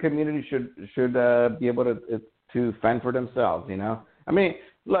every community should be able to fend for themselves, I mean,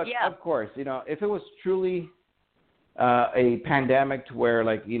 look, of course, if it was truly a pandemic to where,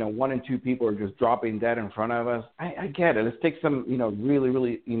 1 and 2 people are just dropping dead in front of us, I get it. Let's take some, really,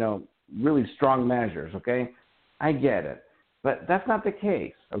 really, really strong measures, okay? I get it. But that's not the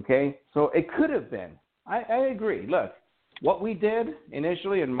case, okay? So it could have been. I agree. Look, what we did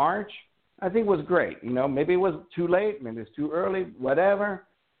initially in March, I think was great. Maybe it was too late, maybe it's too early, whatever.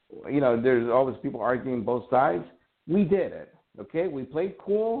 There's always people arguing both sides. We did it, okay? We played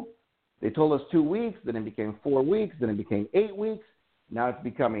cool. They told us 2 weeks, then it became 4 weeks, then it became 8 weeks. Now it's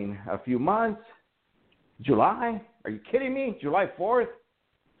becoming a few months. July? Are you kidding me? July 4th?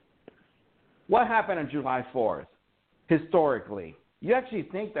 What happened on July 4th? Historically, you actually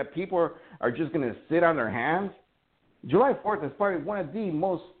think that people are just going to sit on their hands? July 4th is probably one of the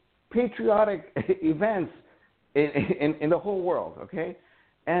most patriotic events in the whole world, okay?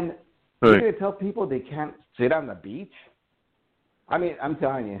 And you're going to tell people they can't sit on the beach? I mean, I'm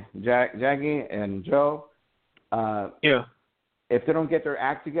telling you, Jackie and Joe, Yeah. if they don't get their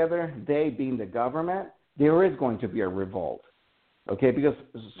act together, they being the government, there is going to be a revolt. Okay, because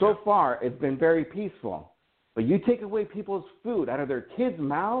so far it's been very peaceful. But you take away people's food out of their kids'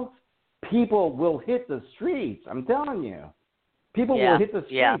 mouths, people will hit the streets. I'm telling you. People will hit the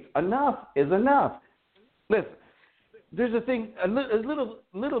streets. Yeah. Enough is enough. Listen, there's a thing, a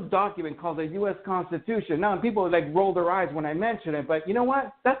little document called the U.S. Constitution. Now, people like roll their eyes when I mention it, but you know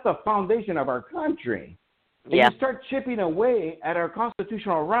what? That's the foundation of our country. And you start chipping away at our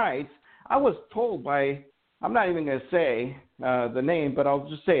constitutional rights. I was told by, I'm not even going to say the name, but I'll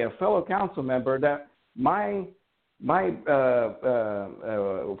just say a fellow council member that my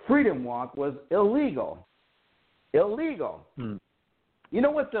freedom walk was illegal. Illegal. You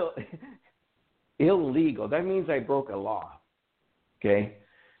know what the illegal? That means I broke a law. Okay.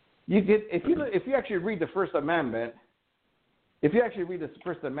 You get if you actually read the First Amendment,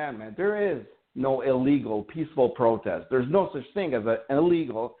 there is no illegal peaceful protest. There's no such thing as an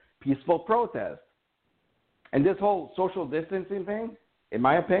illegal peaceful protest. And this whole social distancing thing, in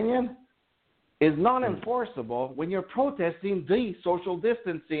my opinion, is non-enforceable when you're protesting the social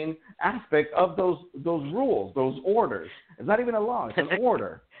distancing aspect of those rules, those orders. It's not even a law; it's an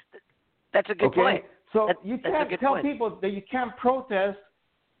order. That's a good point. So you can't tell people that you can't protest.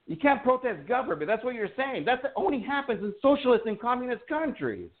 You can't protest government. That's what you're saying. That only happens in socialist and communist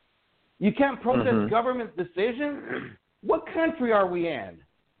countries. You can't protest government decisions. What country are we in?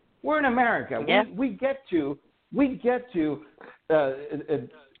 We're in America. Yeah. We get to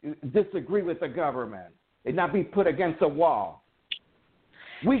disagree with the government and not be put against a wall.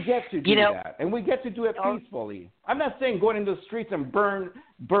 We get to do that, and we get to do it peacefully. I'm not saying going into the streets and burn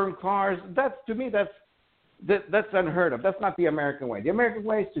cars. To me, that's unheard of. That's not the American way. The American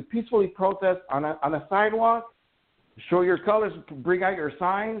way is to peacefully protest on a sidewalk, show your colors, bring out your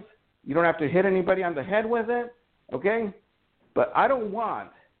signs. You don't have to hit anybody on the head with it, okay? But I don't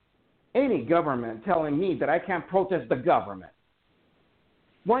want any government telling me that I can't protest the government.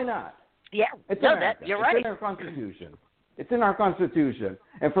 Why not? Yeah, you're right. It's in our Constitution. It's in our Constitution.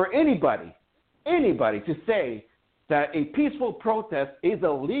 And for anybody to say that a peaceful protest is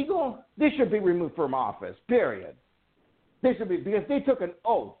illegal, they should be removed from office, period. They should be, because they took an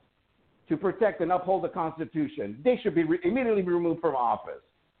oath to protect and uphold the Constitution. They should be immediately removed from office.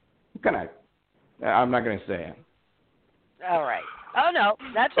 I'm not going to say it. All right. Oh, no,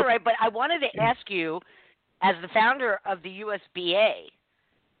 that's all right. But I wanted to ask you, as the founder of the USBA,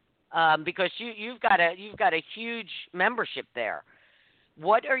 because you've got a huge membership there.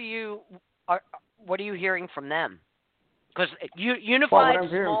 What are you hearing from them? Because Unified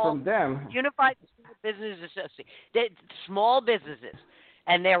Unified Business Association, small businesses,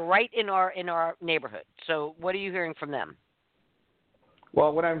 and they're right in our neighborhood. So what are you hearing from them?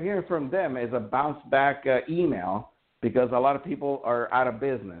 Well, what I'm hearing from them is a bounce back email, because a lot of people are out of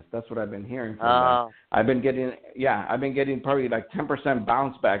business. That's what I've been hearing from them. I've been getting probably like 10%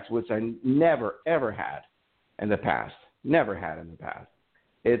 bounce backs, which I never ever had in the past. Never had in the past.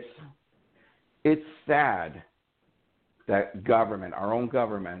 It's sad that government, our own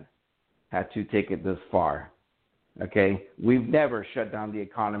government, had to take it this far. Okay, we've never shut down the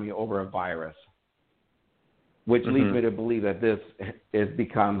economy over a virus, which leads me to believe that this has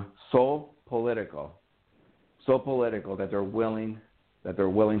become so political that they're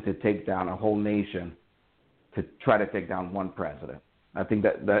willing to take down a whole nation to try to take down one president. I think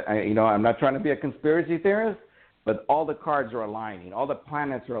that I'm not trying to be a conspiracy theorist, but all the cards are aligning, all the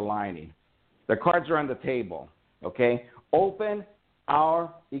planets are aligning. The cards are on the table. Okay, open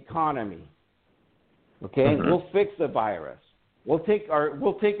our economy. Okay, we'll fix the virus. We'll take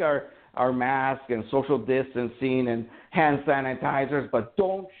our mask and social distancing and hand sanitizers, but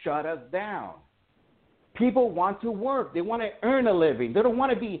don't shut us down. People want to work. They want to earn a living. They don't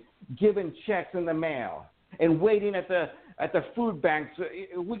want to be given checks in the mail and waiting at the food banks.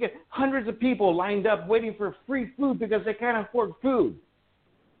 We get hundreds of people lined up waiting for free food because they can't afford food.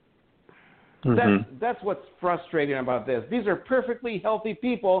 That's what's frustrating about this. These are perfectly healthy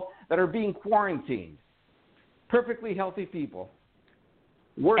people that are being quarantined. Perfectly healthy people.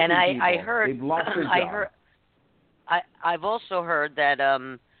 Working and I people. heard, They've lost their job. I've also heard that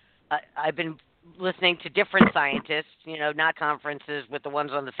I've been listening to different scientists, not conferences with the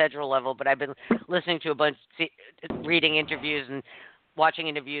ones on the federal level, but I've been listening to a bunch, reading interviews and watching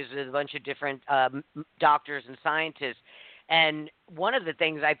interviews with a bunch of different doctors and scientists. And one of the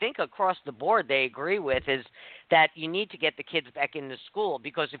things I think across the board they agree with is that you need to get the kids back into school,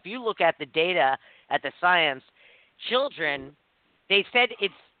 because if you look at the data, at the science, children, they said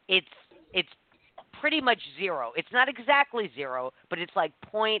it's pretty much zero. It's not exactly zero, but it's like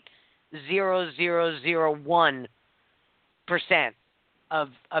 0.0001% of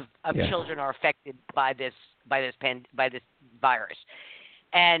children are affected by this virus.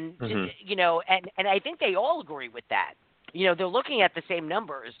 And you know, and I think they all agree with that. You know, they're looking at the same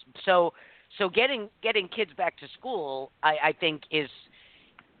numbers. So getting kids back to school, I think is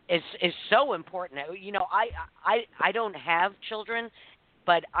so important. You know, I don't have children,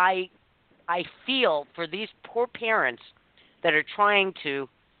 but I feel for these poor parents that are trying to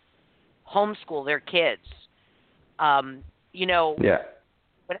homeschool their kids. You know,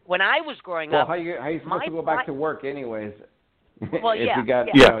 when I was growing up, how you supposed to go back to work anyways? Well, if you got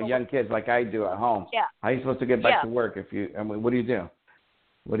young kids like I do at home, how are you supposed to get back to work if you? I mean, what do you do?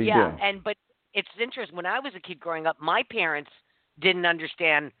 What do you do? But it's interesting. When I was a kid growing up, my parents didn't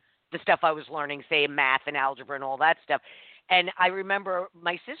understand the stuff I was learning, say math and algebra and all that stuff. And I remember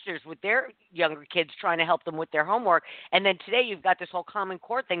my sisters with their younger kids trying to help them with their homework. And then today you've got this whole Common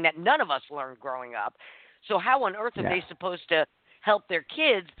Core thing that none of us learned growing up. So how on earth are they supposed to help their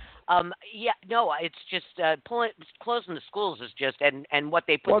kids? It's just closing the schools is just and what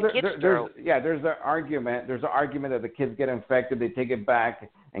they put the kids through. There's an argument. There's an argument that the kids get infected, they take it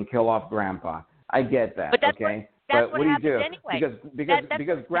back and kill off grandpa. I get that. But but what do you do? Anyway.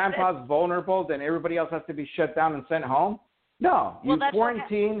 Because grandpa's vulnerable, then everybody else has to be shut down and sent home? No, you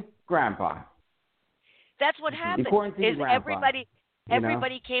quarantine grandpa. That's what happened. You quarantine grandpa.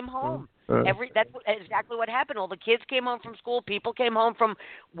 Everybody came home. That's exactly what happened. All the kids came home from school. People came home from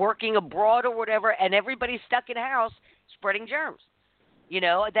working abroad or whatever, and everybody's stuck in a house spreading germs. You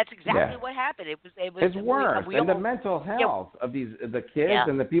know, that's exactly what happened. It's worse. And the mental health of the kids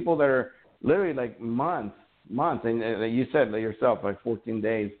and the people that are literally like months, and you said yourself, like 14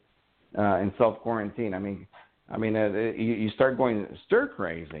 days in self quarantine. I mean, you start going stir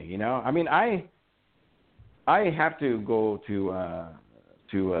crazy. You know, I mean, I have to go to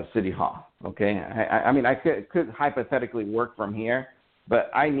City Hall. Okay, I mean, I could hypothetically work from here,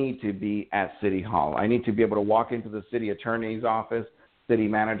 but I need to be at City Hall. I need to be able to walk into the city attorney's office, city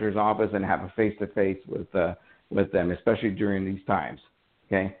manager's office, and have a face-to-face with them, especially during these times.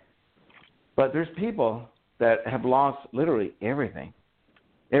 Okay, but there's people that have lost literally everything,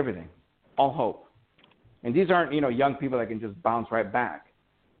 all hope, and these aren't young people that can just bounce right back.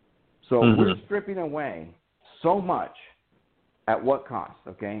 So we're stripping away so much. At what cost,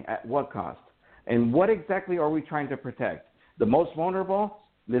 okay? At what cost? And what exactly are we trying to protect? The most vulnerable?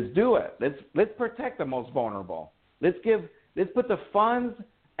 Let's do it. Let's protect the most vulnerable. Let's put the funds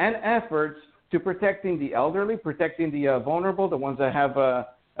and efforts to protecting the elderly, protecting the vulnerable, the ones that have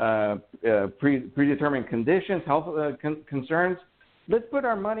predetermined conditions, health concerns. Let's put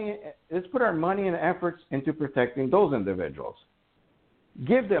our money and efforts into protecting those individuals.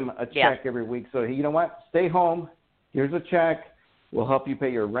 Give them a check every week. So you know what? Stay home. Here's a check. We'll help you pay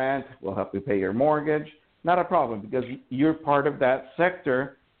your rent. We'll help you pay your mortgage. Not a problem because you're part of that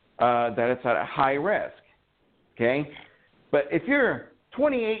sector that is at a high risk. Okay? But if you're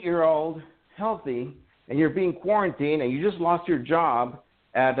 28-year-old, healthy, and you're being quarantined and you just lost your job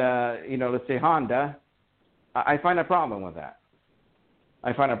at, let's say Honda, I find a problem with that.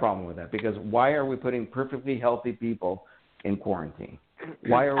 Because why are we putting perfectly healthy people in quarantine?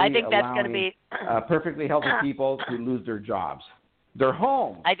 Why are we allowing perfectly healthy people to lose their jobs? Their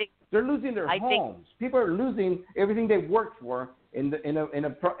homes. They're losing their homes. People are losing everything they've worked for in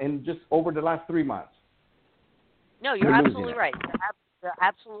just over the last 3 months. No, you're absolutely right. You're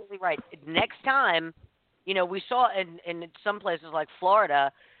absolutely right. Next time, we saw in some places like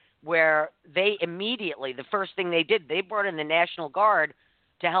Florida where they immediately, the first thing they did, they brought in the National Guard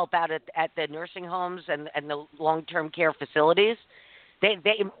to help out at the nursing homes and the long-term care facilities.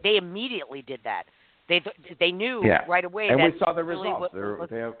 They immediately did that. They knew right away and that we saw the really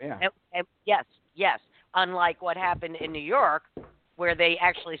results. Yes. Unlike what happened in New York, where they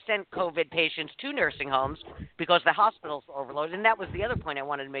actually sent COVID patients to nursing homes because the hospitals were overloaded. And that was the other point I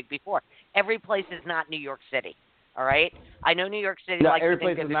wanted to make before. Every place is not New York City. All right? I know New York City. No, every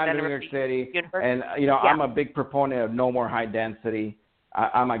place is not New York City. And, I'm a big proponent of no more high density.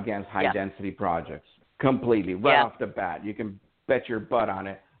 I'm against high density projects completely, off the bat. You can bet your butt on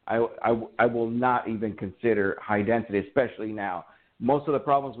it. I will not even consider high density, especially now. Most of the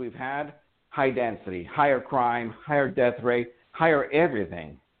problems we've had, high density, higher crime, higher death rate, higher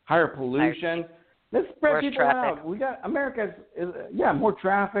everything, higher pollution. Let's spread people out. We got America more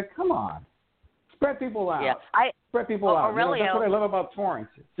traffic. Come on. Spread people out. Spread people out. Aurelio, that's what I love about Torrance.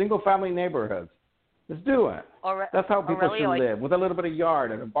 Single family neighborhoods. Let's do it. That's how people should live, with a little bit of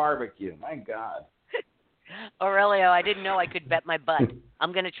yard and a barbecue. My God. Aurelio, I didn't know I could bet my butt.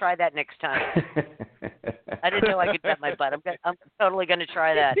 I'm going to try that next time. I didn't know I could bet my butt. I'm totally going to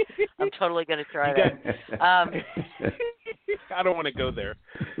try that. I'm totally going to try that. I don't want to go there.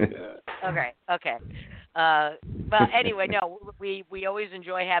 Okay. But anyway, no, we always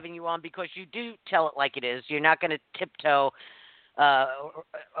enjoy having you on because you do tell it like it is. You're not going to tiptoe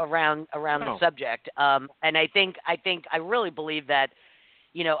around the subject. And I really believe that,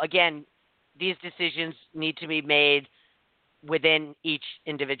 again, these decisions need to be made within each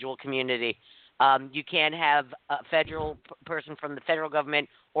individual community. You can't have a federal person from the federal government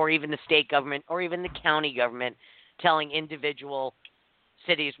or even the state government or even the county government telling individual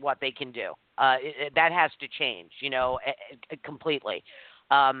cities what they can do. That has to change, completely.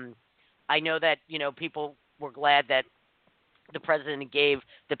 I know that, people were glad that the president gave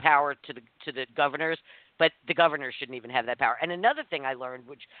the power to the governors, but the governors shouldn't even have that power. And another thing I learned,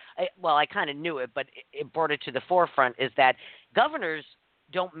 which, I kind of knew it, but it brought it to the forefront, is that governors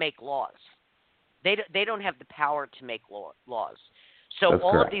don't make laws. They don't have the power to make laws. So That's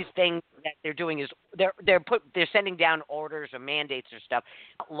all correct. of these things that they're doing is they're sending down orders or mandates or stuff,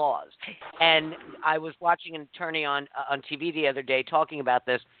 not laws. And I was watching an attorney on TV the other day talking about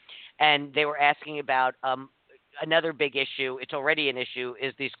this, and they were asking about another big issue. It's already an issue,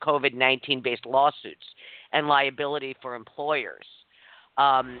 is these COVID-19 based lawsuits and liability for employers.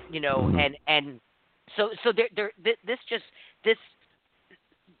 And so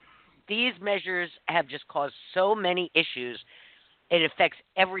these measures have just caused so many issues. It affects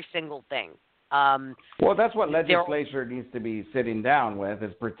every single thing. Well, that's what legislature needs to be sitting down with,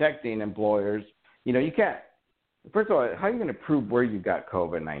 is protecting employers. You can't. First of all, how are you going to prove where you got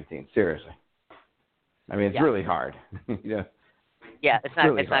COVID-19? Seriously. I mean, it's really hard. Yeah, it's not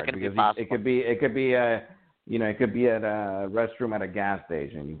going to be possible. It could be at a restroom at a gas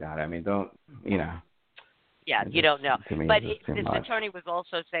station. You got it. I mean, Yeah, you don't know. But this much. attorney was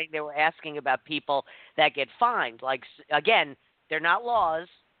also saying they were asking about people that get fined. Like, again, they're not laws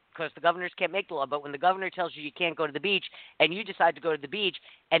because the governors can't make the law. But when the governor tells you can't go to the beach and you decide to go to the beach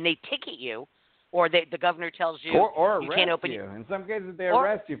and they ticket you, or the governor tells you or you can't arrest open you. In some cases, they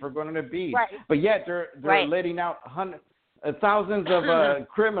arrest you for going to the beach. Right. But yet they're letting out thousands of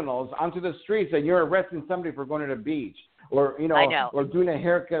criminals onto the streets, and you're arresting somebody for going to the beach, or or doing a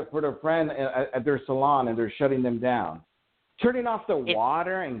haircut for their friend at their salon, and they're shutting them down, turning off the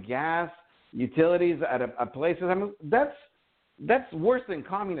water and gas utilities at places. I mean, that's worse than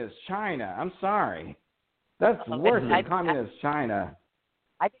communist China. I'm sorry, that's worse than communist China.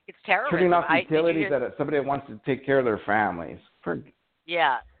 I think it's terrible. Turning off utilities that somebody wants to take care of their families.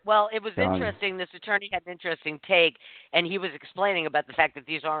 Yeah. Well, it was interesting. This attorney had an interesting take, and he was explaining about the fact that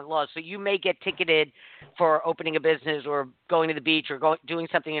these aren't laws. So you may get ticketed for opening a business or going to the beach or doing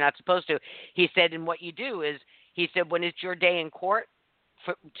something you're not supposed to. He said, and what you do is, he said, when it's your day in court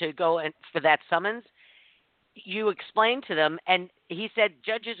to go and for that summons, you explain to them, and he said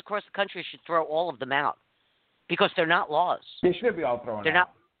judges across the country should throw all of them out because they're not laws. They should be all thrown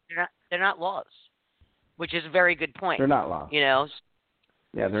out. They're not laws, which is a very good point. They're not laws.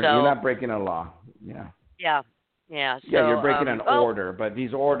 Yeah, you're not breaking a law. Yeah. Yeah. So, you're breaking an order, but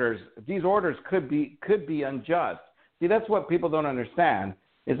these orders could be unjust. See, that's what people don't understand,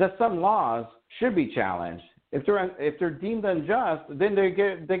 is that some laws should be challenged. If they're deemed unjust, then they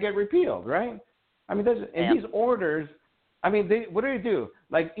get repealed, right? I mean, these orders. I mean, what do?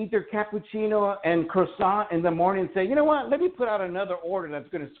 Like eat their cappuccino and croissant in the morning and say, you know what? Let me put out another order that's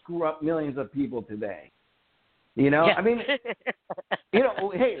going to screw up millions of people today. I mean,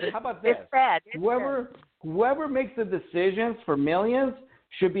 hey, how about this? It's bad. Whoever makes the decisions for millions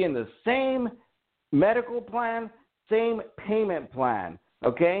should be in the same medical plan, same payment plan.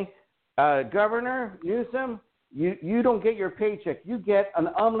 Okay, Governor Newsom, you don't get your paycheck. You get an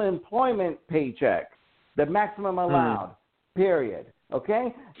unemployment paycheck, the maximum allowed. Period.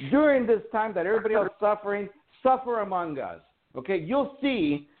 Okay? During this time that everybody else is suffering, suffer among us. Okay? You'll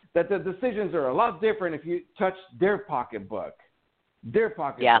see that the decisions are a lot different if you touch their pocketbook.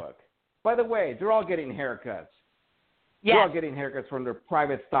 By the way, they're all getting haircuts. Yes. They're all getting haircuts from their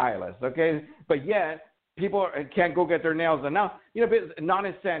private stylist. Okay? But yet, people can't go get their nails done. Now,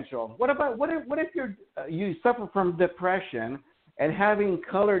 non-essential. What if you suffer from depression and having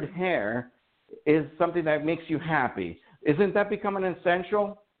colored hair is something that makes you happy? Isn't that becoming an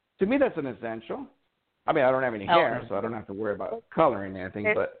essential? To me, that's an essential. I mean, I don't have any hair, so I don't have to worry about coloring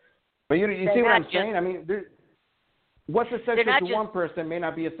anything. But you see what I'm saying? I mean, what's essential to one person may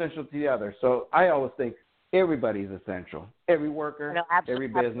not be essential to the other. So I always think everybody's essential. Every worker, every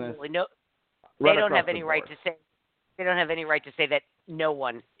business. No, they don't have any right to say. They don't have any right to say that no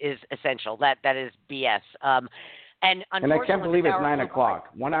one is essential. That is BS. And I can't believe it's 9 o'clock.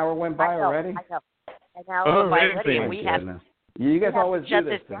 1 hour went by already? I know. And now it went by already, and we have. You guys always do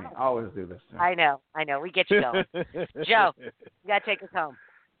this to me. down. Always do this to me. I know. We get you going. Joe, you got to take us home.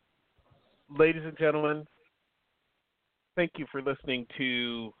 Ladies and gentlemen, thank you for listening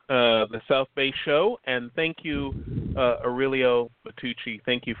to the South Bay Show, and thank you, Aurelio Mattucci.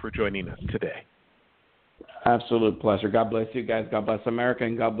 Thank you for joining us today. Absolute pleasure. God bless you guys. God bless America,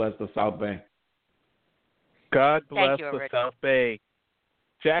 and God bless the South Bay. God bless you, the South Bay.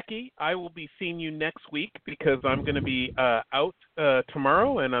 Jackie, I will be seeing you next week because I'm going to be out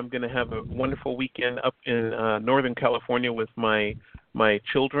tomorrow, and I'm going to have a wonderful weekend up in Northern California with my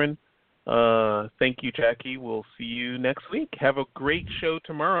children. Thank you, Jackie. We'll see you next week. Have a great show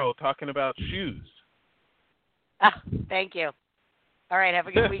tomorrow talking about shoes. Thank you. All right, have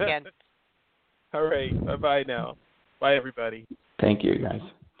a good weekend. All right, bye-bye now. Bye, everybody. Thank you, guys.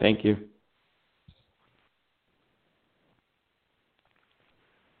 Thank you.